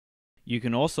You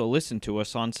can also listen to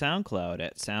us on SoundCloud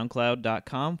at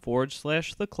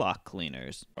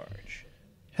soundcloud.com/theclockcleaners.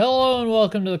 Hello and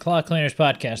welcome to the Clock Cleaners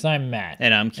Podcast. I'm Matt.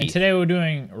 And I'm Keith. And today we're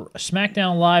doing a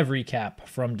SmackDown Live recap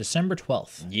from December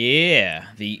 12th. Yeah,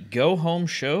 the go-home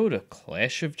show to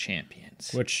Clash of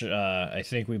Champions. Which I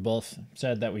think we both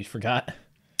said that we forgot.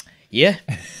 Yeah.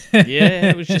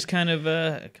 Yeah, it was just kind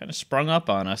of sprung up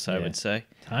on us, I would say.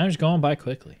 Time's going by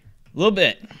quickly. A little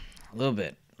bit. A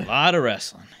lot of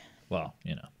wrestling. Well,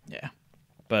 you know. Yeah.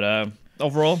 But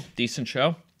overall, decent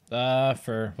show.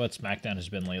 For what SmackDown has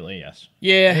been lately, yes.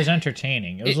 Yeah. It was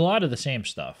entertaining. It was a lot of the same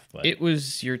stuff. But it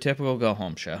was your typical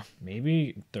go-home show.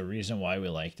 Maybe the reason why we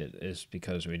liked it is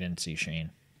because we didn't see Shane.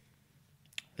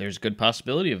 There's a good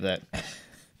possibility of that.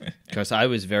 Because I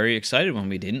was very excited when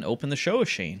we didn't open the show with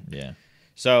Shane. Yeah.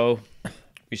 So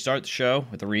we start the show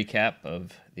with a recap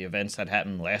of the events that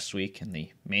happened last week in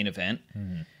the main event.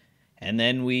 Mm-hmm. And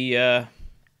then we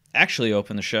actually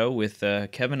open the show with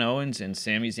Kevin Owens and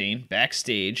Sami Zayn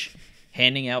backstage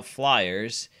handing out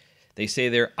flyers. They say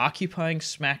they're occupying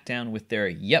SmackDown with their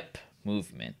Yep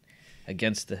movement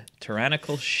against the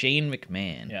tyrannical Shane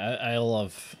McMahon. Yeah, I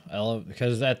love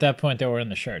because at that point they were in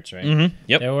the shirts, right? Mm-hmm.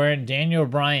 Yep. They were in Daniel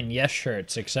Bryan yes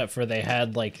shirts, except for they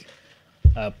had like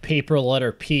a paper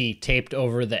letter P taped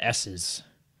over the S's.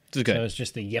 It was good. So it was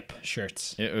just the Yep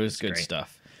shirts. It was good great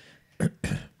stuff.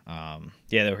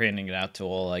 Yeah, they were handing it out to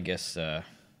all, I guess,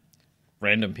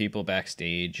 random people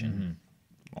backstage and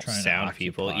Trying sound to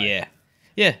people. occupy.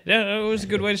 Yeah, it was a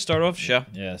good way to start off the show.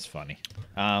 Yeah, it's funny.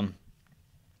 But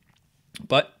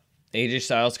AJ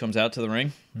Styles comes out to the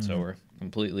ring, so we're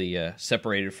completely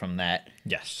separated from that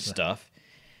stuff.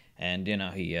 And, you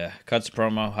know, he cuts a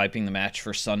promo hyping the match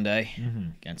for Sunday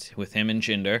with him and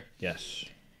Jinder. Yes.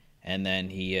 And then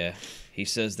he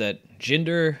says that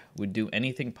Jinder would do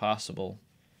anything possible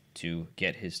to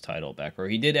get his title back, or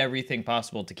he did everything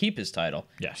possible to keep his title.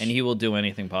 Yes. And he will do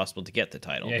anything possible to get the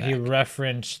title back. Yeah, he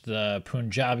referenced the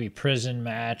Punjabi prison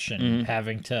match and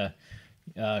having to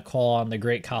call on the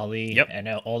Great Khali, and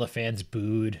all the fans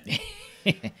booed.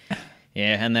 Yeah,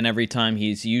 and then every time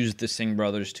he's used the Singh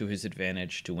brothers to his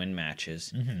advantage to win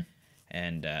matches.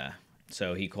 And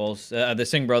so he calls... the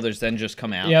Singh brothers then just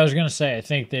come out. Yeah, I was going to say, I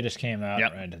think they just came out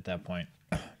right at that point.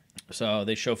 So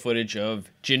they show footage of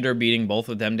Jinder beating both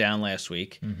of them down last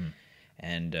week.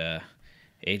 And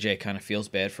AJ kind of feels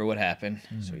bad for what happened.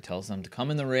 So he tells them to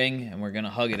come in the ring and we're going to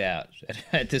hug it out.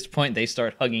 At this point, they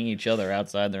start hugging each other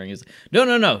outside the ring. He's like,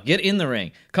 no, get in the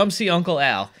ring. Come see Uncle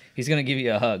Al. He's going to give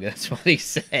you a hug. That's what he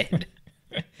said.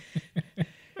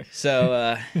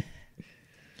 So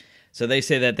they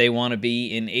say that they want to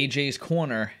be in AJ's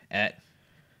corner at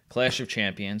Clash of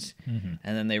Champions, and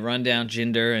then they run down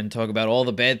Jinder and talk about all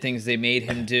the bad things they made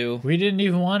him do. We didn't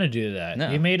even want to do that. No.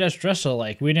 He made us dress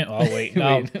alike. We didn't. Oh wait,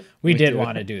 no, we did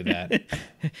want to do that.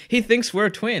 He thinks we're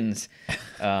twins.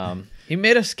 He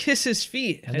made us kiss his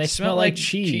feet, and they smell like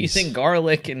cheese and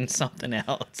garlic and something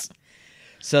else.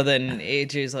 So then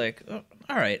AJ's like, oh,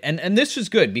 all right, and this was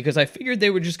good because I figured they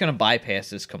were just going to bypass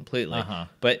this completely.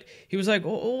 But he was like,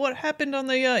 well, what happened on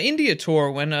the India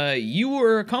tour when you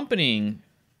were accompanying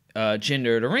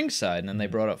Jinder to ringside, and then they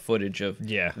brought up footage of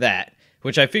that,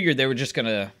 which I figured they were just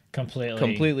gonna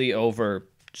completely overlook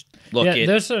it. Yeah,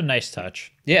 that's a nice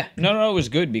touch. Yeah, no, it was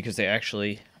good because they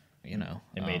actually, it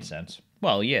made sense.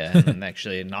 Well, yeah, and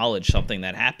actually acknowledge something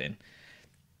that happened.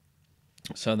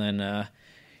 So then,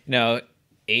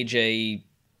 AJ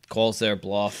calls their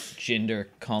bluff. Jinder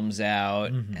comes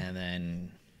out, and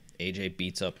then AJ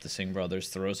beats up the Singh brothers,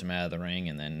 throws him out of the ring,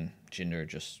 and then Jinder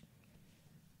just.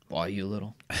 Why you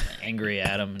little angry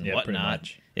at him and whatnot? Pretty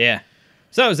much. Yeah.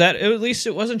 So that was that. At least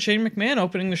it wasn't Shane McMahon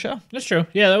opening the show. That's true.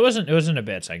 Yeah, it wasn't a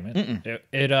bad segment.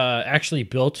 It actually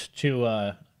built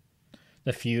to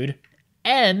the feud,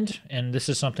 and this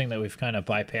is something that we've kind of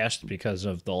bypassed because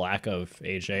of the lack of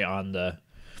AJ on the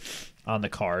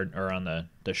card or on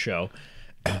the show.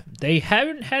 They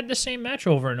haven't had the same match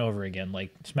over and over again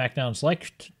like SmackDown's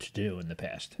liked to do in the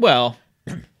past. Well,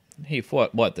 he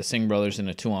fought the Singh brothers in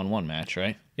a 2-on-1 match,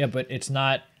 right? Yeah, but it's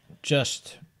not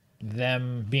just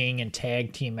them being in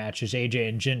tag team matches, AJ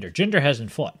and Jinder. Jinder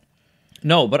hasn't fought.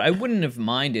 No, but I wouldn't have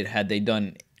minded had they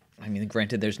done... I mean,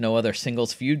 granted, there's no other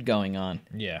singles feud going on.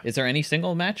 Yeah. Is there any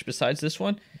single match besides this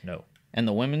one? No. And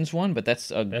the women's one? But that's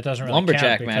a that doesn't really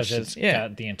lumberjack count match. because it's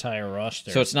got the entire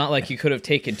roster. So it's not like you could have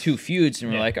taken two feuds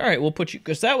and were like, all right, we'll put you...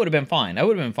 Because that would have been fine. I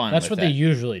would have been fine That's with what they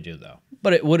usually do, though.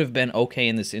 But it would have been okay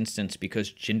in this instance because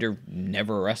Jinder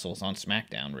never wrestles on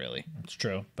SmackDown, really. It's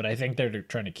true, but I think they're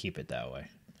trying to keep it that way.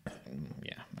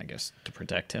 Yeah, I guess to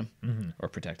protect him or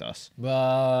protect us.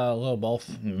 A little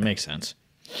both. Makes sense.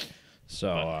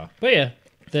 So, but yeah,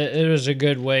 it was a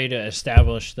good way to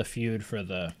establish the feud for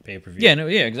the pay-per-view. Yeah, no,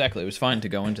 yeah, exactly. It was fine to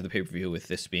go into the pay-per-view with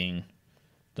this being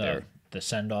the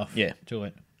send-off to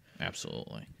it.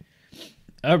 Absolutely.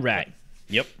 All right.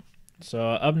 Yep. So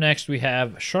up next we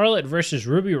have Charlotte versus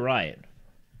Ruby Riott.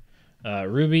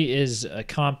 Ruby is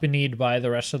accompanied by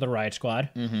the rest of the Riott Squad.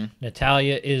 Mm-hmm.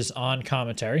 Natalya is on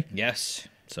commentary. Yes.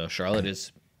 So Charlotte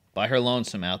is by her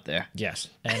lonesome out there. Yes.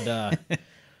 And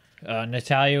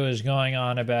Natalya is going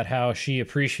on about how she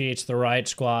appreciates the Riott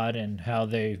Squad and how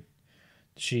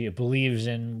she believes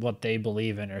in what they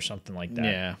believe in or something like that.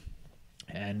 Yeah.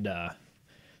 And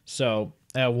so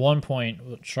at one point,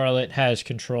 Charlotte has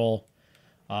control.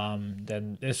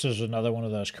 Then this is another one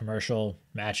of those commercial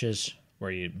matches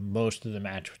where most of the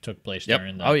match took place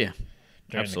during the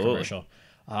during the commercial.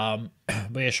 But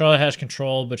yeah, Charlotte has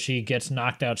control, but she gets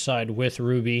knocked outside with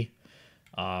Ruby.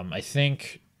 I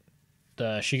think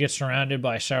she gets surrounded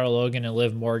by Sarah Logan and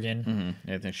Liv Morgan.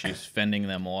 Mm-hmm. I think she's fending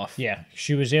them off. Yeah,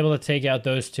 she was able to take out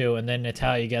those two, and then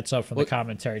Natalya gets up from the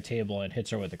commentary table and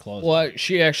hits her with the clothesline. Well,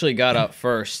 she actually got up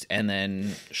first, and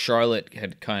then Charlotte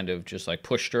had kind of just like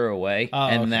pushed her away,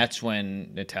 and that's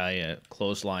when Natalya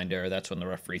clotheslined her. That's when the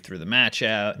referee threw the match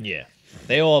out. Yeah.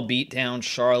 They all beat down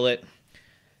Charlotte.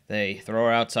 They throw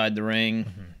her outside the ring,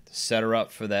 set her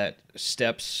up for that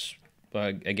steps.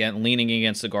 Again, leaning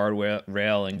against the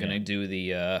guardrail and going to do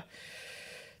the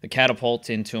catapult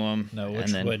into him. No,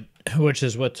 which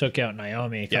is what took out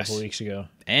Naomi a couple weeks ago.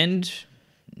 And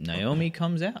Naomi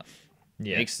comes out,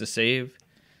 yeah, makes the save,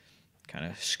 kind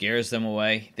of scares them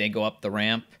away. They go up the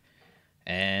ramp,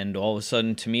 and all of a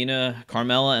sudden, Tamina,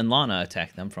 Carmella, and Lana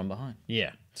attack them from behind.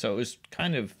 Yeah. So it was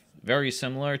kind of very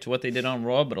similar to what they did on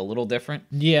Raw, but a little different.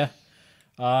 Yeah.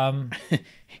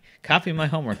 Copy my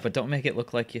homework, but don't make it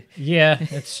look like you. Yeah,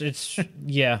 it's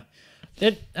yeah.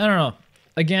 I don't know.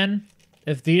 Again,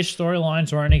 if these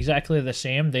storylines weren't exactly the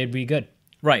same, they'd be good.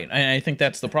 Right. I think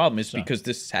that's the problem, is because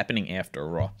this is happening after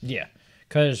Raw. Yeah.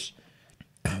 Because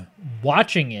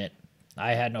watching it,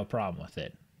 I had no problem with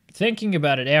it. Thinking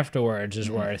about it afterwards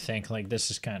is where I think, like, this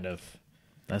is kind of...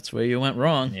 That's where you went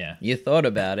wrong. Yeah. You thought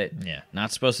about it. Yeah.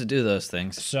 Not supposed to do those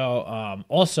things. So,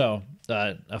 also,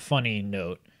 a funny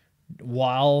note.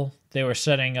 While they were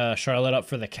setting Charlotte up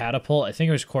for the catapult, I think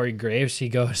it was Corey Graves, he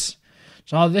goes,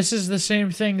 "So this is the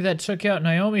same thing that took out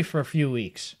Naomi for a few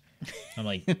weeks." I'm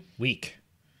like, week.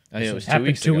 Oh, yeah, it was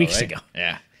happened 2 weeks right? ago.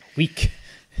 Yeah. Week.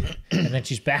 And then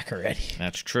she's back already.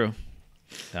 That's true.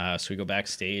 So we go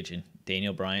backstage, and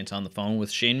Daniel Bryan's on the phone with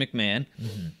Shane McMahon,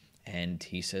 and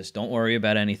he says, "Don't worry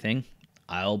about anything.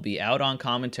 I'll be out on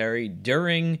commentary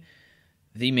during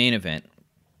the main event."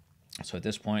 So at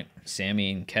this point,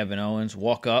 Sami and Kevin Owens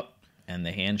walk up, and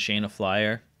they hand Shane a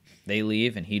flyer. They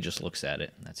leave, and he just looks at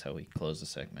it. And that's how we close the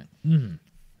segment. Mm-hmm.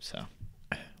 So,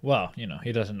 well,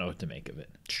 he doesn't know what to make of it.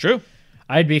 It's true.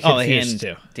 I'd be confused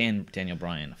too. Daniel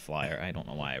Bryan a flyer. I don't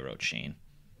know why I wrote Shane.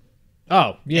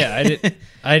 Oh yeah,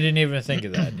 I didn't even think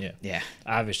of that. Yeah. Yeah.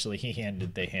 Obviously,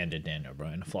 they handed Daniel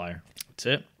Bryan a flyer. That's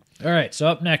it. All right. So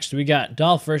up next, we got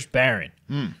Dolph versus Baron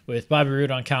with Bobby Roode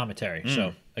on commentary.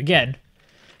 So again,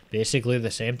 basically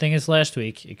the same thing as last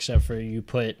week, except for you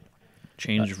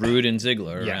change Roode and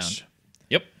Ziggler around. Yes.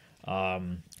 Yep.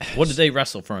 What did they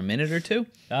wrestle for, a minute or two?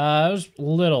 It was a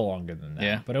little longer than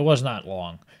that, but it was not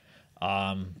long.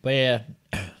 But yeah,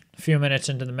 a few minutes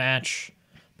into the match,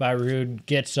 Bobby Roode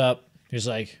gets up. He's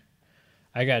like,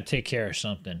 "I got to take care of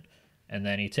something." And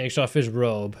then he takes off his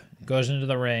robe, goes into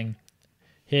the ring,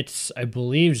 hits, I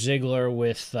believe, Ziggler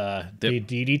with the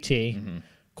DDT. Mm-hmm.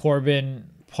 Corbin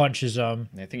punches him.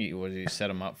 I think he set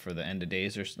him up for the end of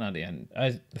days, or not the end.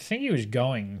 I think he was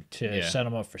going to set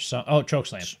him up for some. Oh,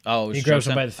 chokeslam. Oh, he grabs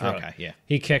him by the throat. Okay, yeah.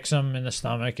 He kicks him in the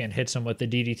stomach and hits him with the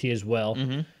DDT as well.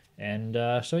 Mm-hmm.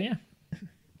 And so yeah,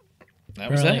 that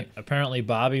was it. Apparently,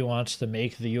 Bobby wants to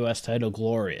make the U.S. title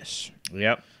glorious.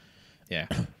 Yep. Yeah.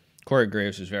 Corey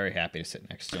Graves was very happy to sit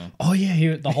next to him. Oh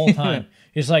yeah, the whole time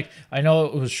he's like, "I know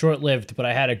it was short-lived, but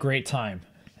I had a great time."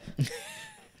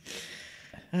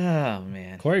 Oh,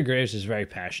 man. Corey Graves is very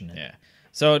passionate. Yeah.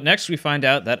 So next we find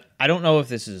out that, I don't know if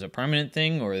this is a permanent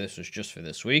thing or this was just for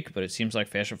this week, but it seems like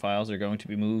Fashion Files are going to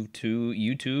be moved to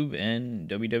YouTube and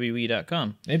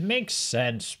WWE.com. It makes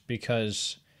sense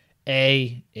because,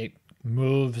 it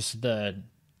moves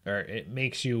it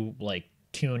makes you, like,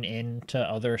 tune in to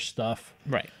other stuff.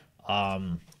 Right.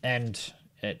 And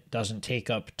it doesn't take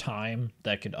up time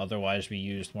that could otherwise be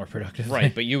used more productively.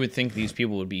 Right, but you would think these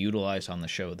people would be utilized on the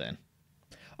show then.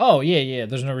 Oh, yeah.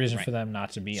 There's no reason for them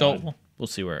not to be on. So we'll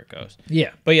see where it goes. Yeah.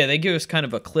 But yeah, they give us kind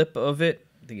of a clip of it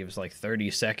I think it was like 30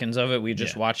 seconds of it. We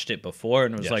just watched it before,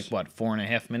 and it was like, what,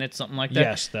 4.5 minutes, something like that?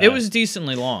 Yes. It was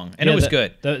decently long, and it was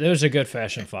good. It was a good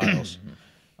Fashion Files.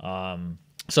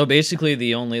 So basically,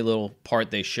 the only little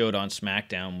part they showed on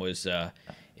SmackDown was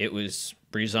it was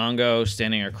Breezango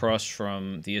standing across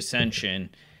from the Ascension,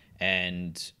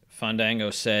 and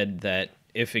Fandango said that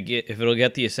if it'll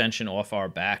get the Ascension off our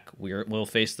back, we'll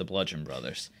face the Bludgeon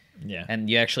Brothers. Yeah. And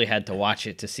you actually had to watch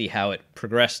it to see how it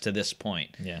progressed to this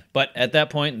point. Yeah. But at that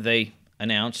point, they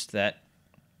announced that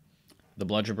the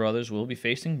Bludgeon Brothers will be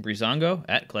facing Breezango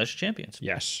at Clash of Champions.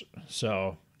 Yes.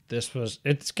 So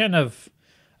it's kind of,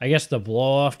 I guess, the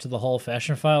blow off to the whole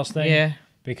Fashion Files thing. Yeah.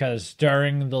 Because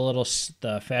during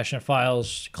the Fashion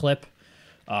Files clip,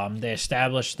 they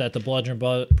established that the Bludgeon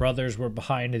Brothers were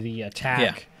behind the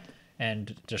attack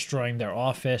and destroying their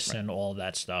office and all of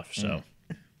that stuff. So.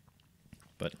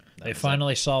 But they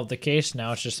finally solved the case.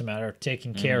 Now it's just a matter of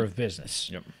taking care of business.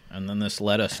 Yep. And then this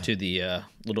led us to the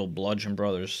little Bludgeon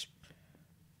Brothers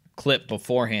clip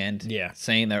beforehand. Yeah.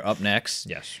 Saying they're up next.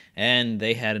 Yes. And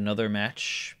they had another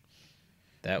match.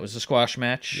 That was a squash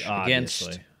match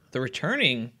against the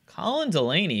returning Colin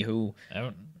Delaney, who... I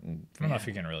don't know if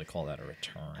you can really call that a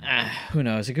return. Who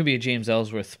knows? It could be a James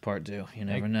Ellsworth part 2. You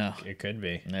never know. It could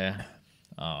be. Yeah.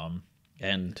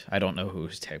 And I don't know who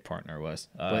his tag partner was,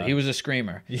 but he was a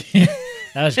screamer. That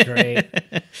was great.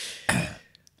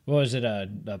 What was it?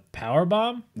 A power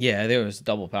bomb? Yeah, there was a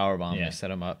double power bomb. Yeah. They set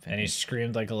him up, and he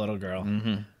screamed like a little girl.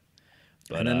 Mm-hmm.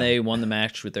 But, and then they won the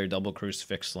match with their double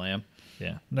crucifix slam.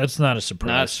 Yeah, that's not a surprise.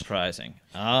 Not surprising.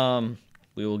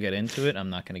 We will get into it. I'm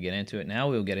not going to get into it now.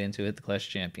 We will get into it. The Clash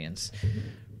of Champions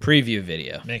preview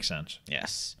video. Makes sense.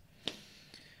 Yes.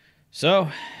 So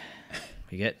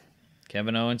we get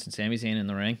Kevin Owens and Sami Zayn in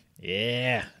the ring.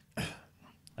 Yeah.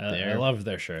 I love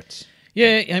their shirts.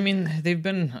 Yeah, I mean, they've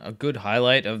been a good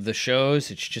highlight of the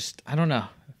shows. It's just, I don't know.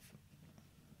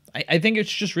 I think it's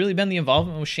just really been the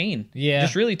involvement with Shane. Yeah. It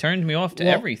just really turned me off to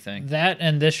everything. That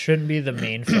and this shouldn't be the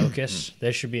main focus.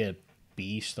 This should be a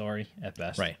B story at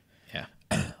best. Right. Yeah.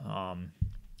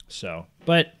 So,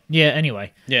 but yeah,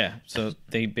 anyway. Yeah, so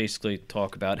they basically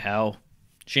talk about how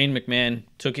Shane McMahon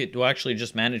took it, well, actually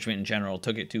just management in general,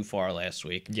 took it too far last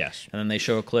week. Yes. And then they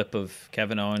show a clip of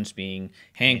Kevin Owens being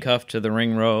handcuffed to the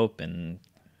ring rope and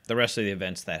the rest of the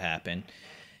events that happen.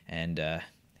 And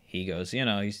he goes,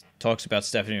 he talks about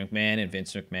Stephanie McMahon and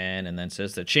Vince McMahon and then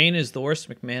says that Shane is the worst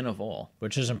McMahon of all.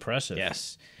 Which is impressive.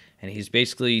 Yes. And he's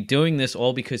basically doing this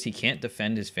all because he can't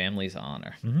defend his family's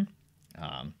honor. Mm-hmm.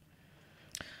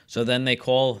 So then they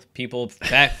call people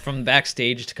back from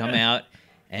backstage to come out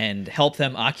and help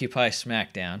them occupy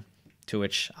SmackDown, to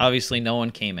which obviously no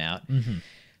one came out. Mm-hmm.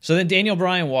 So then Daniel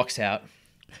Bryan walks out.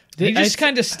 He just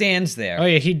kind of stands there. Oh,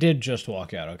 yeah, he did just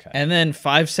walk out, okay. And then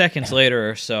 5 seconds later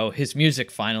or so, his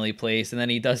music finally plays, and then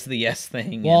he does the yes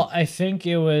thing. Well, I think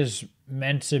it was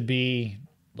meant to be,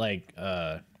 like,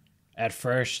 at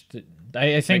first...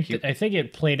 I think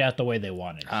it played out the way they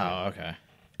wanted to. Oh, okay.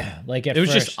 Like at it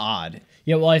was first, just odd.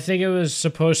 Yeah, well, I think it was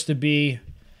supposed to be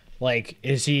like,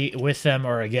 is he with them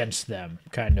or against them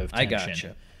kind of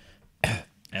tension. I gotcha.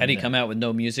 Had he come out with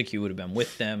no music, he would have been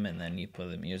with them, and then you put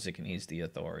the music, and he's the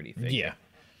authority figure. Yeah.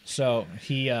 So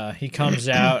he comes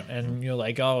out, and you're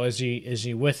like, oh, is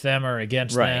he with them or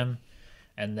against them?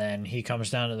 And then he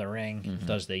comes down to the ring,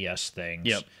 does the yes things.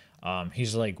 Yep.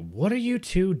 He's like, what are you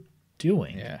two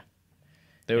doing? Yeah.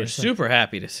 They were super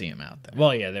happy to see him out there.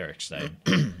 Well, yeah, they're excited.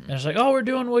 And it's like, oh, we're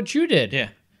doing what you did. Yeah.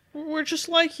 We're just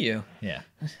like you. Yeah.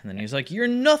 And then he's like, you're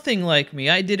nothing like me.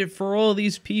 I did it for all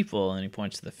these people. And he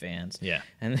points to the fans. Yeah.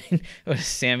 And then what does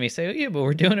Sammy say? Oh, yeah, but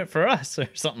we're doing it for us, or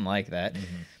something like that.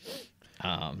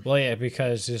 Well, yeah,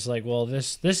 because it's like, well,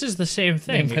 this is the same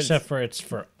thing, except for it's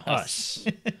for us.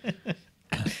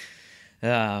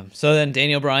 So then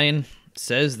Daniel Bryan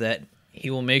says that he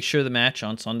will make sure the match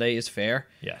on Sunday is fair.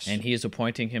 Yes. And he is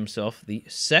appointing himself the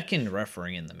second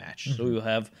referee in the match. So we will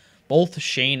have both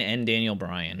Shane and Daniel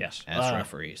Bryan as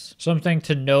referees. Something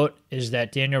to note is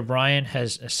that Daniel Bryan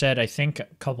has said, I think, a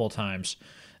couple times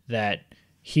that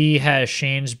he has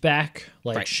Shane's back,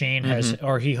 like Shane has,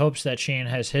 or he hopes that Shane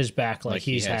has his back, like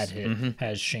he's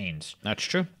has Shane's. That's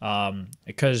true.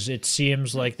 Because it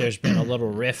seems like there's been a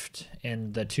little rift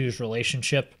in the two's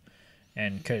relationship.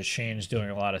 And because Shane's doing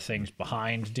a lot of things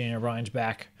behind Daniel Bryan's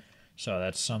back. So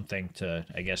that's something to,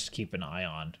 I guess, keep an eye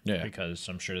on. Yeah. Because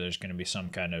I'm sure there's going to be some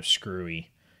kind of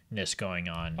screwiness going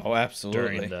on. Oh,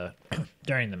 absolutely.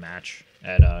 During the match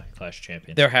at Clash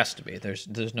Champions. There has to be.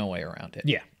 There's no way around it.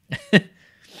 Yeah.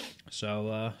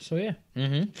 So yeah.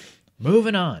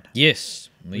 Moving on. Yes.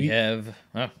 We have...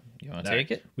 You want to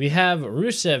take it? We have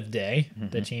Rusev Day,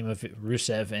 the team of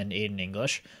Rusev and Aiden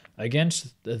English,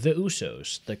 against the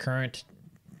Usos, the current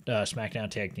SmackDown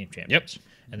Tag Team Champions. Yep.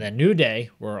 And then New Day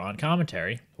were on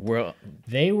commentary.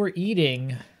 They were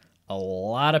eating a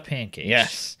lot of pancakes.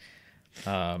 Yes.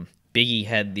 Biggie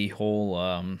had the whole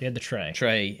he had the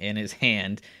tray in his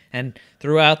hand. And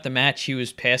throughout the match, he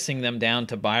was passing them down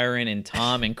to Byron and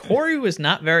Tom. And Corey was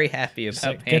not very happy about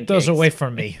pancakes. Get those away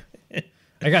from me.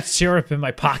 I got syrup in my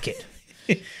pocket.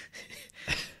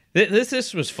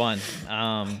 This was fun.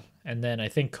 And then I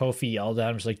think Kofi yelled at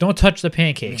him. He's like, don't touch the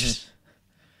pancakes.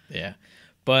 Yeah.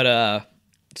 But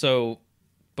so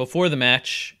before the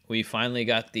match, we finally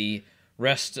got the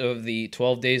rest of the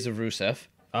 12 Days of Rusev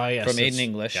yes, from Aiden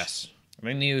English. Yes. I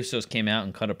mean, the Usos came out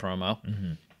and cut a promo.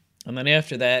 And then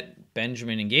after that,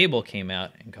 Benjamin and Gable came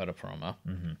out and cut a promo.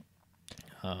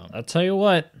 I'll tell you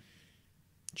what,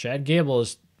 Chad Gable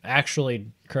is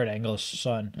actually Kurt Angle's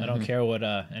son. I don't care what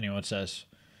anyone says.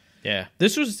 Yeah,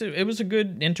 it was a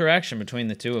good interaction between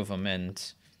the two of them,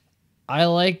 and I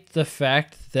liked the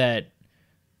fact that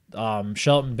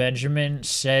Shelton Benjamin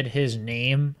said his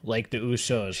name like the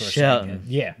Usos were Shelton.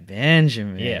 Yeah,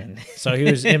 Benjamin. Yeah, so he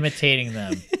was imitating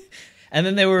them. And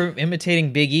then they were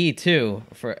imitating Big E too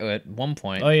at one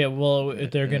point. Oh yeah, well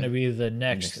they're going to be the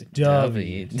next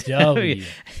W.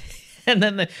 And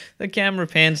then the camera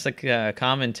pans the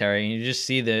commentary, and you just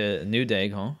see the New Day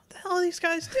going, "What the hell are these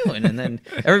guys doing?" And then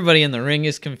everybody in the ring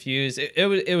is confused.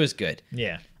 It was good.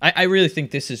 Yeah, I really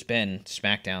think this has been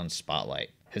SmackDown's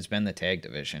spotlight. Has been the tag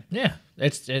division. Yeah,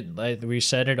 like we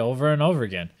said it over and over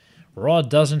again. Raw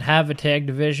doesn't have a tag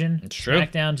division. It's true.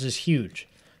 SmackDown's is huge.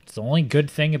 It's the only good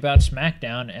thing about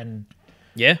SmackDown, and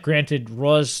granted,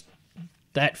 Raw's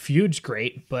that feud's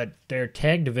great, but their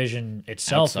tag division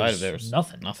itself is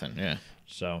nothing. Nothing, yeah.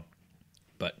 So,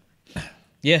 but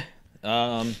yeah,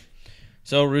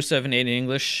 so Rusev and Aiden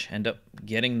English end up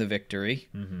getting the victory.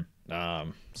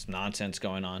 Some nonsense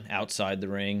going on outside the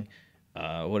ring.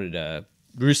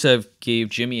 Rusev gave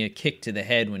Jimmy a kick to the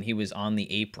head when he was on the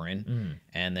apron,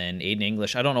 and then Aiden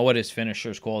English, I don't know what his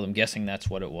finisher's called. I'm guessing that's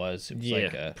what it was. It was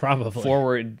like a probably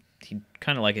forward,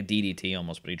 kind of like a DDT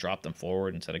almost, but he dropped them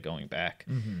forward instead of going back.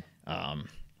 And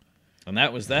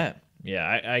that was that. Yeah,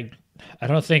 I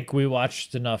don't think we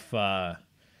watched enough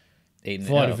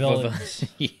Vaudevillains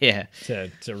yeah,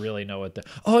 to really know what the...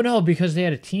 Oh, no, because they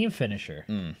had a team finisher.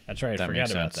 That's right, I that forgot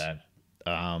makes about sense.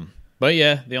 that. But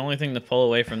yeah, the only thing to pull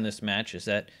away from this match is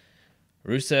that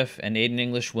Rusev and Aiden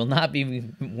English will not be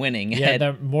winning. Yeah,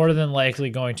 they're more than likely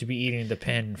going to be eating the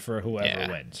pin for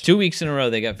whoever wins. 2 weeks in a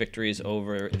row, they got victories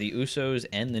over the Usos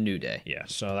and the New Day. Yeah,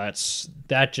 so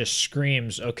that just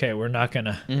screams, okay, we're not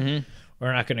gonna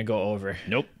go over.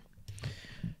 Nope.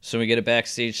 So we get a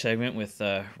backstage segment with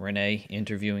Renee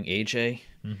interviewing AJ,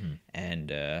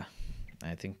 and I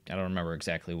don't remember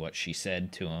exactly what she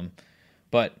said to him,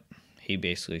 but he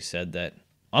basically said that,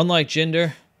 unlike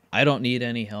Jinder, I don't need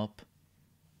any help.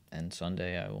 And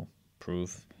Sunday I will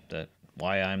prove that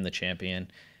why I'm the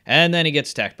champion. And then he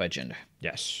gets attacked by Jinder.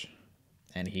 Yes.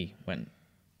 And he went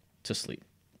to sleep.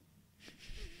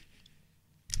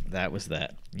 That was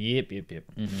that. Yep.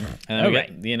 And then we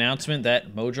got the announcement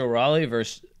that Mojo Rawley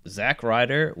versus Zack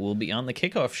Ryder will be on the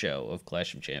kickoff show of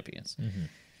Clash of Champions.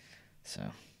 So...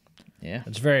 yeah,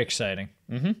 it's very exciting.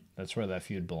 That's where that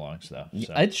feud belongs, though.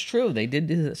 So. It's true. They did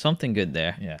do something good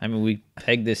there. Yeah. I mean, we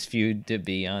pegged this feud to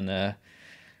be on a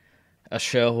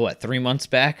show, 3 months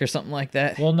back or something like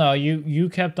that? Well, no, you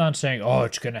kept on saying, oh,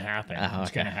 it's going to happen.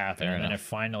 It's going to happen. Fair and then enough. it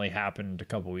finally happened a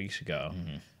couple weeks ago.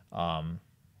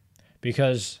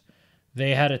 Because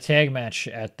they had a tag match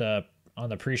on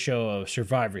the pre-show of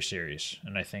Survivor Series,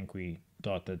 and I think we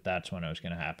thought that that's when it was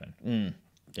going to happen.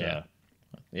 Yeah.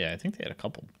 Yeah, I think they had a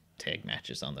couple tag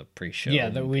matches on the pre-show.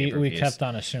 Yeah, we kept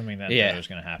on assuming that was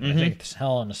going to happen. I think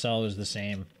Hell in a Cell is the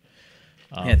same.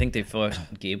 I think they fought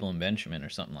Gable and Benjamin or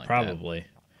something like probably.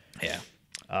 that.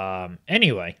 Yeah.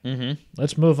 Anyway,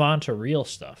 let's move on to real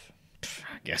stuff.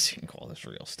 I guess you can call this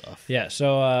real stuff. Yeah,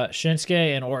 so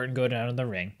Shinsuke and Orton go down in the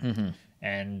ring,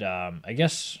 and I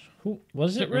guess, who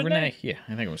was it? Renee? Yeah,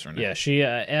 I think it was Renee. Yeah, she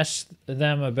asked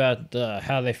them about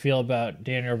how they feel about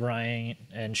Daniel Bryan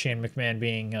and Shane McMahon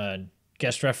being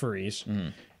guest referees,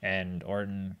 and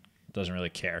Orton doesn't really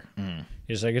care.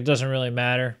 He's like, it doesn't really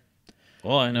matter.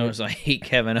 All I know is I hate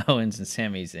Kevin Owens and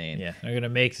Sami Zayn. Yeah, they're going to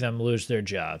make them lose their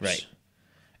jobs. Right.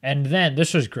 And then,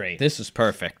 this was great. This is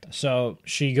perfect. So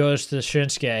she goes to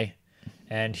Shinsuke,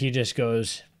 and he just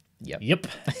goes, Yep.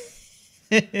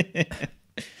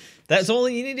 That's all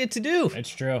you needed to do. It's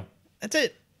true. That's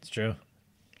it. It's true.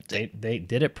 They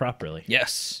did it properly.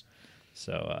 Yes.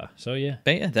 So yeah.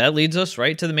 But yeah, that leads us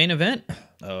right to the main event.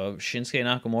 of Shinsuke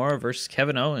Nakamura versus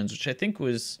Kevin Owens, which I think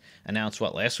was announced,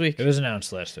 last week? It was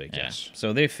announced last week, Yeah. yes.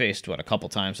 So they faced, a couple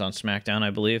times on SmackDown, I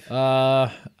believe?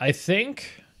 I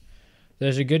think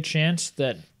there's a good chance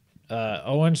that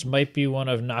Owens might be one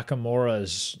of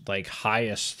Nakamura's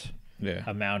highest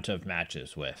amount of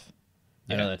matches with.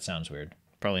 I know that sounds weird.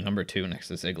 Probably number 2 next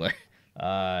to Ziggler.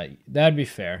 That'd be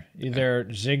fair. Either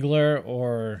Ziggler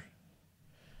or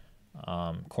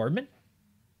Corbin.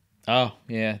 Oh,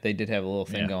 yeah, they did have a little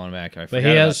thing going back. I But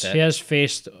forgot about that. he has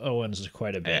faced Owens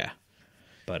quite a bit. Yeah.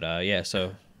 But,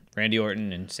 so Randy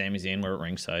Orton and Sami Zayn were at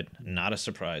ringside. Not a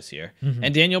surprise here. Mm-hmm.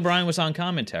 And Daniel Bryan was on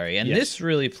commentary. And this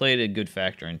really played a good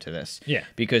factor into this. Yeah.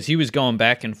 Because he was going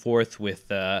back and forth with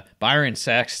Byron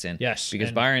Saxton. Yes.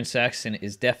 Because Byron Saxton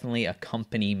is definitely a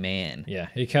company man. Yeah.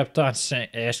 He kept on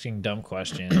asking dumb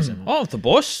questions. And, if the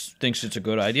boss thinks it's a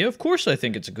good idea, of course I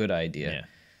think it's a good idea. Yeah.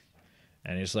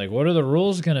 And he's like, what are the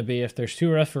rules going to be if there's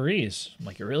 2 referees? I'm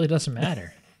like, it really doesn't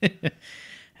matter. And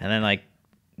then,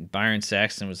 Byron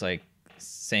Saxton was,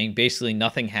 saying basically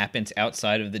nothing happens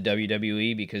outside of the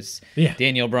WWE because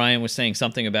Daniel Bryan was saying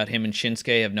something about him and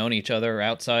Shinsuke have known each other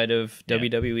outside of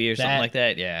WWE or something like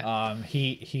that. Yeah.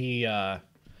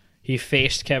 He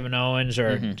faced Kevin Owens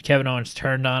or Kevin Owens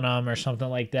turned on him or something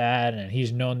like that, and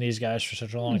he's known these guys for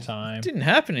such a long time. It didn't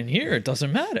happen in here. It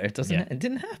doesn't matter. It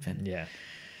didn't happen. Yeah.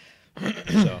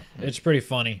 So it's pretty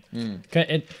funny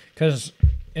because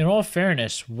in all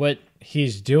fairness, what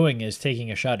he's doing is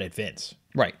taking a shot at Vince,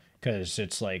 right? Because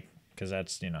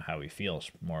that's how he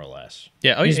feels more or less.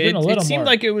 Yeah, it seemed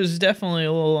like it was definitely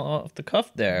a little off the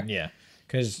cuff there. Yeah,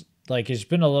 because it's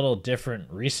been a little different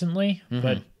recently,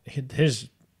 but his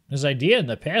idea in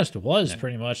the past was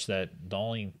pretty much that the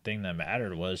only thing that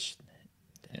mattered was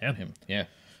him. Yeah.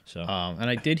 So and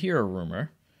I did hear a rumor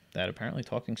that apparently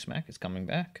Talking Smack is coming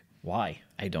back. Why?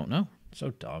 I don't know.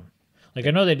 So dumb. I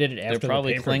know they did it after. They're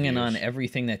probably clinging on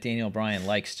everything that Daniel Bryan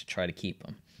likes to try to keep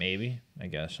him. Maybe. I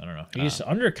guess. I don't know. He's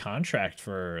under contract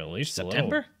for at least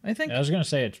September, I think. I was going to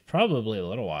say it's probably a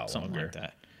little while something longer. Like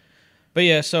that. But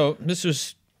yeah, so this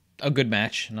was a good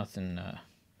match. Nothing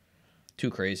too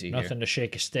crazy here. Nothing to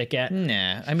shake a stick at.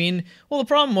 Nah. I mean, the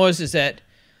problem is that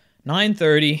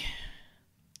 9:30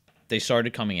 they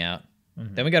started coming out.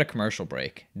 Then we got a commercial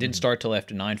break. Didn't start till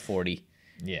after 9:40.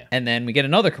 Yeah. And then we get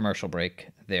another commercial break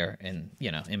there in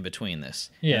between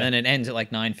this. Yeah. And then it ends at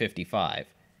 9:55.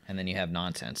 And then you have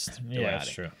nonsense throughout Yeah,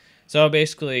 that's true. So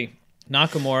basically,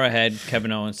 Nakamura had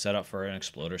Kevin Owens set up for an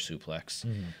exploder suplex.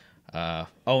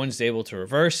 Owens able to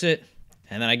reverse it.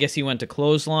 And then I guess he went to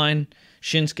clothesline.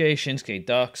 Shinsuke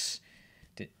ducks.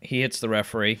 He hits the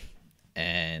referee.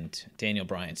 And Daniel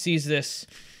Bryan sees this.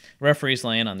 Referee's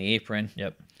laying on the apron.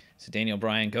 Yep. So Daniel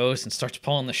Bryan goes and starts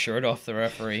pulling the shirt off the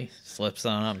referee, slips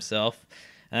on himself.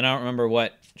 And I don't remember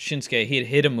what Shinsuke, he had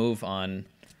hit a move on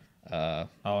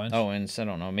Owens. I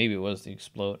don't know. Maybe it was the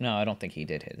explode. No, I don't think he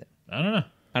did hit it. I don't know.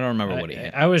 I don't remember what he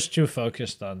hit. I was too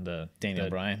focused on the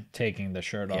Daniel Bryan taking the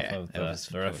shirt off of the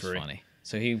referee. That was funny.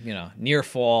 So he, near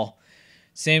fall.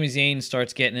 Sami Zayn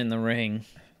starts getting in the ring.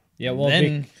 Yeah, well,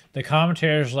 then the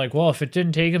commentator's like, well, if it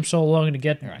didn't take him so long to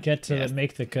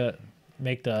make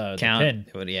the count, pin.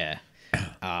 It would, yeah.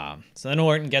 So then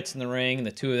Orton gets in the ring.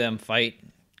 The two of them fight,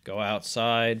 go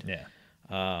outside.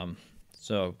 Yeah.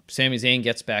 So Sami Zayn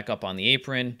gets back up on the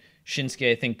apron.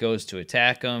 Shinsuke, I think, goes to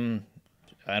attack him.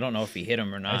 I don't know if he hit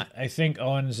him or not. I think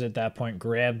Owens at that point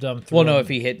grabbed him. Well, no, if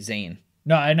he hit Zayn.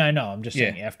 No, I know. I'm just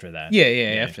saying after that. Yeah.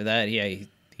 After that, he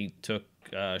took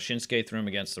Shinsuke, threw him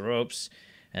against the ropes,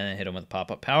 and then hit him with a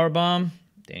pop-up powerbomb.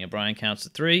 Daniel Bryan counts to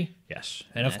 3. Yes.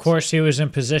 And of course, he was in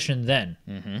position then.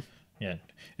 Mm-hmm. Yeah.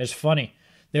 It's funny.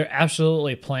 They're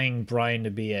absolutely playing Bryan to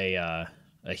be a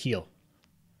heel.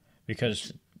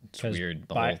 Because it's weird.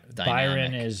 The whole dynamic.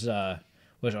 Byron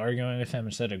was arguing with him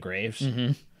instead of Graves.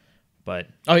 Mm-hmm. But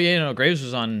Graves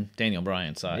was on Daniel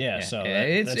Bryan's side. Yeah, so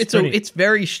it's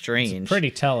very strange. It's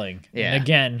pretty telling. Yeah. And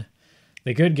again,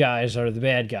 the good guys are the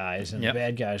bad guys, and the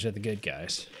bad guys are the good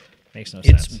guys. Makes no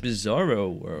sense. It's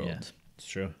Bizarro World. Yeah, it's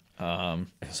true.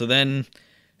 So then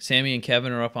Sami and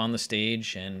Kevin are up on the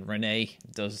stage, and Renee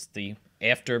does the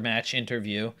after-match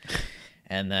interview,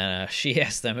 and then she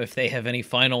asks them if they have any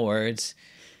final words.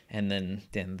 And then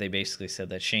they basically said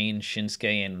that Shane,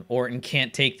 Shinsuke, and Orton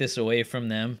can't take this away from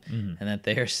them, and that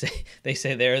they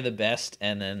say they're the best,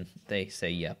 and then they say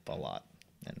 "yep" a lot,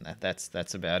 and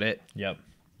that's about it. Yep.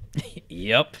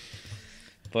 Yep.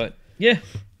 But yeah,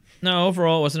 no.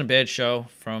 Overall, it wasn't a bad show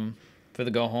for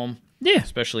the go home. Yeah,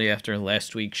 especially after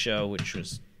last week's show, which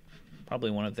was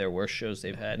probably one of their worst shows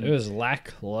they've had. It was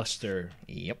lackluster.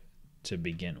 Yep. To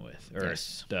begin with, or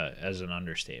as an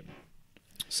understatement.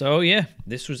 So, yeah,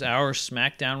 this was our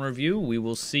SmackDown review. We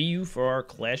will see you for our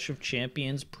Clash of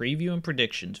Champions preview and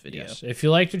predictions video. Yes. If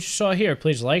you liked what you saw here,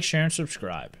 please like, share, and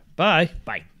subscribe. Bye.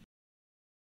 Bye.